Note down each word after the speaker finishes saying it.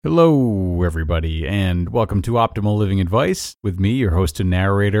Hello, everybody, and welcome to Optimal Living Advice with me, your host and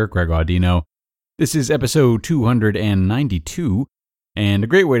narrator, Greg Audino. This is episode 292, and a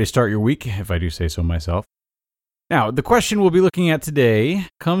great way to start your week, if I do say so myself. Now, the question we'll be looking at today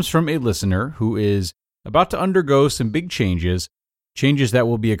comes from a listener who is about to undergo some big changes that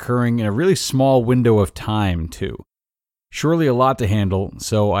will be occurring in a really small window of time, too. Surely a lot to handle,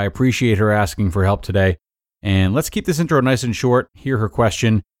 so I appreciate her asking for help today. And let's keep this intro nice and short, hear her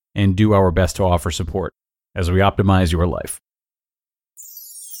question, and do our best to offer support as we optimize your life.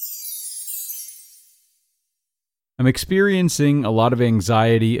 I'm experiencing a lot of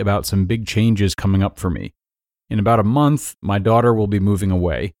anxiety about some big changes coming up for me. In about a month, my daughter will be moving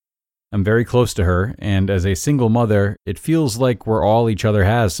away. I'm very close to her, and as a single mother, it feels like we're all each other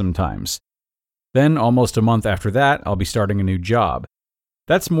has sometimes. Then, almost a month after that, I'll be starting a new job.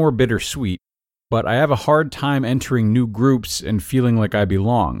 That's more bittersweet. But I have a hard time entering new groups and feeling like I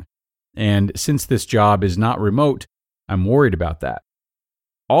belong. And since this job is not remote, I'm worried about that.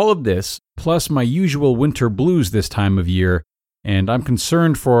 All of this, plus my usual winter blues this time of year, and I'm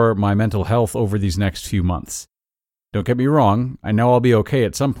concerned for my mental health over these next few months. Don't get me wrong, I know I'll be okay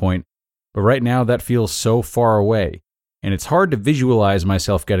at some point, but right now that feels so far away, and it's hard to visualize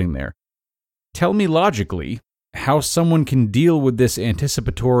myself getting there. Tell me logically how someone can deal with this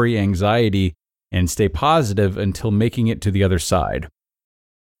anticipatory anxiety and stay positive until making it to the other side.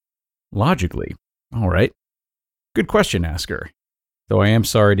 Logically. All right. Good question, asker. Though I am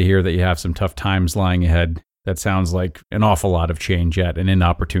sorry to hear that you have some tough times lying ahead. That sounds like an awful lot of change at an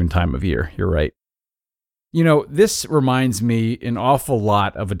inopportune time of year. You're right. You know, this reminds me an awful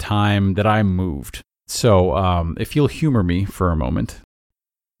lot of a time that I moved. So, if you'll humor me for a moment.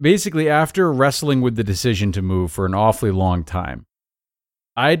 Basically, after wrestling with the decision to move for an awfully long time,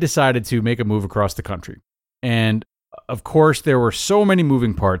 I decided to make a move across the country. And of course, there were so many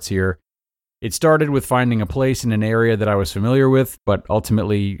moving parts here. It started with finding a place in an area that I was familiar with, but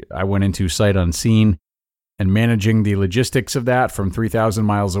ultimately I went into sight unseen. And managing the logistics of that from 3,000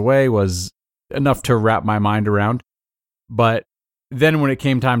 miles away was enough to wrap my mind around. But then when it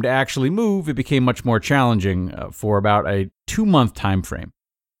came time to actually move, it became much more challenging for about a 2-month time frame.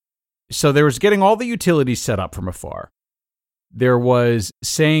 So there was getting all the utilities set up from afar. There was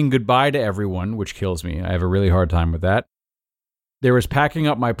saying goodbye to everyone, which kills me. I have a really hard time with that. There was packing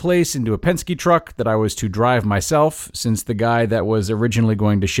up my place into a Penske truck that I was to drive myself, since the guy that was originally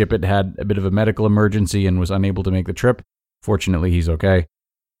going to ship it had a bit of a medical emergency and was unable to make the trip. Fortunately, he's okay.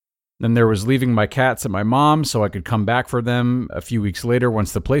 Then there was leaving my cats at my mom's so I could come back for them a few weeks later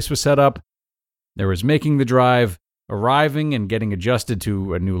once the place was set up. There was making the drive, arriving and getting adjusted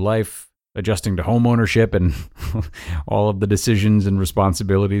to a new life, adjusting to home ownership and all of the decisions and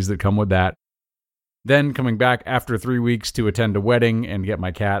responsibilities that come with that. Then coming back after 3 weeks to attend a wedding and get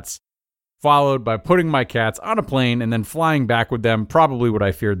my cats, followed by putting my cats on a plane and then flying back with them, probably what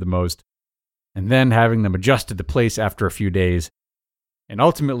I feared the most, and then having them adjusted to place after a few days, and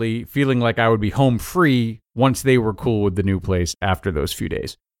ultimately feeling like I would be home free once they were cool with the new place after those few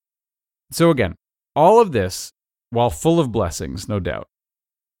days. So again, all of this, while full of blessings, no doubt,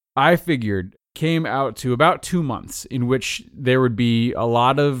 I figured came out to about 2 months in which there would be a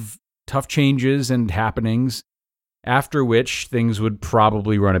lot of tough changes and happenings, after which things would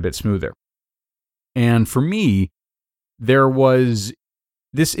probably run a bit smoother. And for me, there was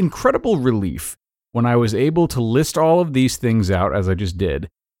this incredible relief when I was able to list all of these things out as I just did,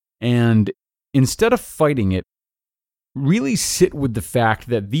 and instead of fighting it, really sit with the fact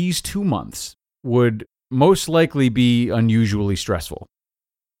that these 2 months would most likely be unusually stressful.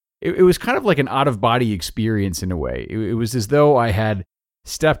 It was kind of like an out-of-body experience in a way. It was as though I had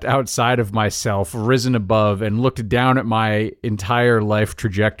stepped outside of myself, risen above, and looked down at my entire life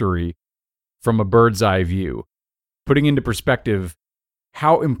trajectory from a bird's eye view, putting into perspective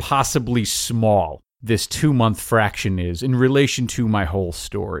how impossibly small this 2-month fraction is in relation to my whole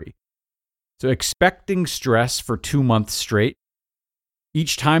story. So expecting stress for 2 months straight,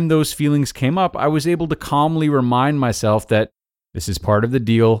 each time those feelings came up, I was able to calmly remind myself that this is part of the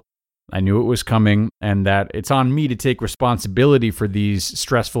deal. I knew it was coming, and that it's on me to take responsibility for these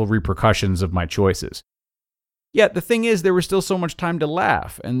stressful repercussions of my choices. Yet the thing is, there was still so much time to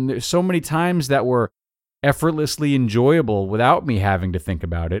laugh, and there's so many times that were effortlessly enjoyable without me having to think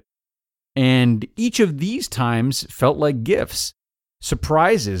about it. And each of these times felt like gifts,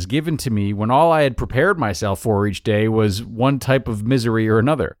 surprises given to me when all I had prepared myself for each day was one type of misery or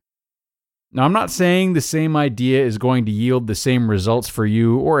another. Now, I'm not saying the same idea is going to yield the same results for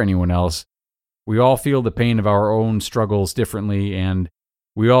you or anyone else. We all feel the pain of our own struggles differently, and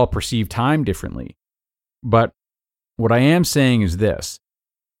we all perceive time differently. But what I am saying is this.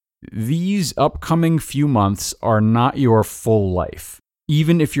 These upcoming few months are not your full life,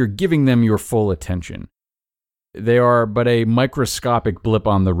 even if you're giving them your full attention. They are but a microscopic blip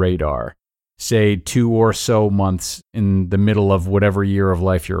on the radar, say 2 or so months in the middle of whatever year of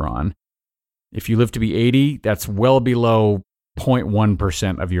life you're on. If you live to be 80, that's well below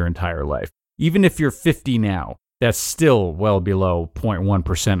 0.1% of your entire life. Even if you're 50 now, that's still well below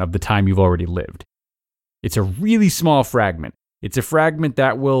 0.1% of the time you've already lived. It's a really small fragment. It's a fragment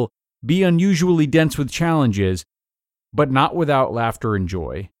that will be unusually dense with challenges, but not without laughter and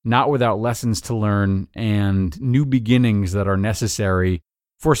joy, not without lessons to learn and new beginnings that are necessary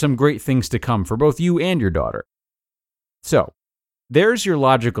for some great things to come for both you and your daughter. So, there's your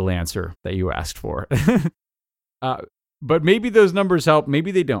logical answer that you asked for. But maybe those numbers help,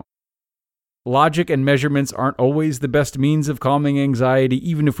 maybe they don't. Logic and measurements aren't always the best means of calming anxiety,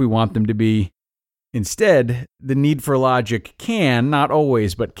 even if we want them to be. Instead, the need for logic can, not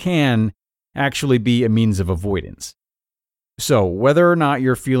always, but can actually be a means of avoidance. So, whether or not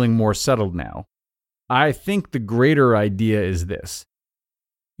you're feeling more settled now, I think the greater idea is this.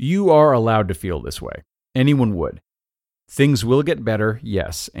 You are allowed to feel this way. Anyone would. Things will get better,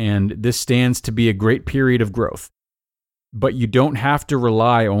 yes, and this stands to be a great period of growth. But you don't have to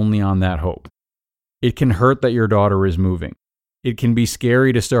rely only on that hope. It can hurt that your daughter is moving. It can be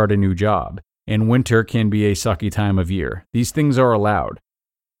scary to start a new job. And winter can be a sucky time of year. These things are allowed.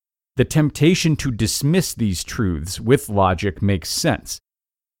 The temptation to dismiss these truths with logic makes sense.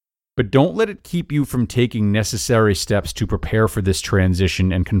 But don't let it keep you from taking necessary steps to prepare for this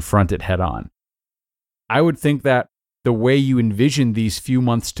transition and confront it head on. I would think that the way you envision these few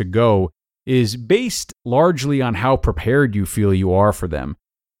months to go is based largely on how prepared you feel you are for them.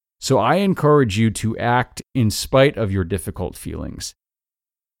 So I encourage you to act in spite of your difficult feelings.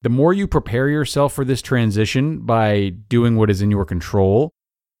 The more you prepare yourself for this transition by doing what is in your control,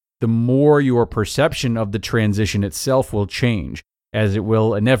 the more your perception of the transition itself will change, as it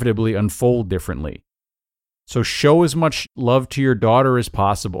will inevitably unfold differently. So show as much love to your daughter as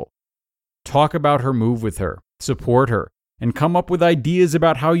possible. Talk about her move with her, support her, and come up with ideas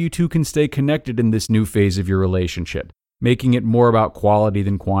about how you two can stay connected in this new phase of your relationship, making it more about quality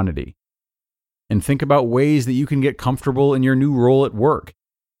than quantity. And think about ways that you can get comfortable in your new role at work.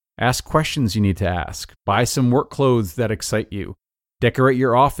 Ask questions you need to ask. Buy some work clothes that excite you. Decorate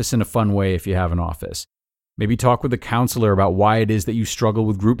your office in a fun way if you have an office. Maybe talk with a counselor about why it is that you struggle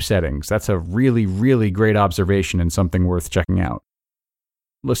with group settings. That's a really, really great observation and something worth checking out.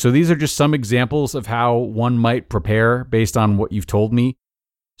 So these are just some examples of how one might prepare based on what you've told me.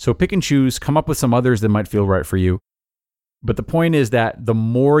 So pick and choose, come up with some others that might feel right for you. But the point is that the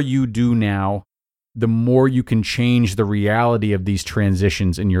more you do now, the more you can change the reality of these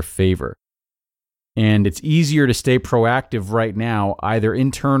transitions in your favor. And it's easier to stay proactive right now, either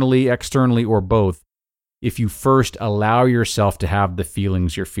internally, externally, or both, if you first allow yourself to have the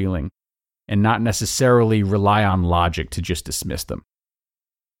feelings you're feeling and not necessarily rely on logic to just dismiss them.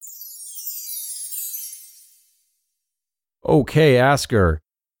 Okay, Asker.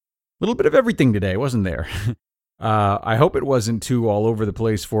 A little bit of everything today, wasn't there? I hope it wasn't too all over the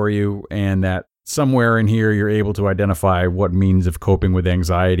place for you, and that somewhere in here you're able to identify what means of coping with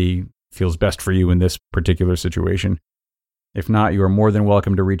anxiety feels best for you in this particular situation. If not, you are more than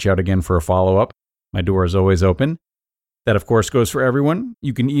welcome to reach out again for a follow-up. My door is always open. That, of course, goes for everyone.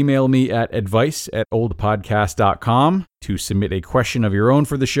 You can email me at advice@oldpodcast.com to submit a question of your own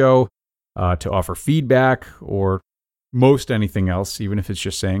for the show, to offer feedback, or most anything else, even if it's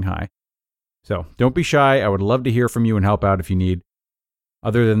just saying hi. So don't be shy. I would love to hear from you and help out if you need.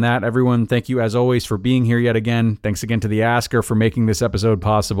 Other than that, everyone, thank you as always for being here yet again. Thanks again to the Asker for making this episode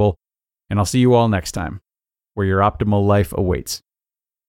possible. And I'll see you all next time, where your optimal life awaits.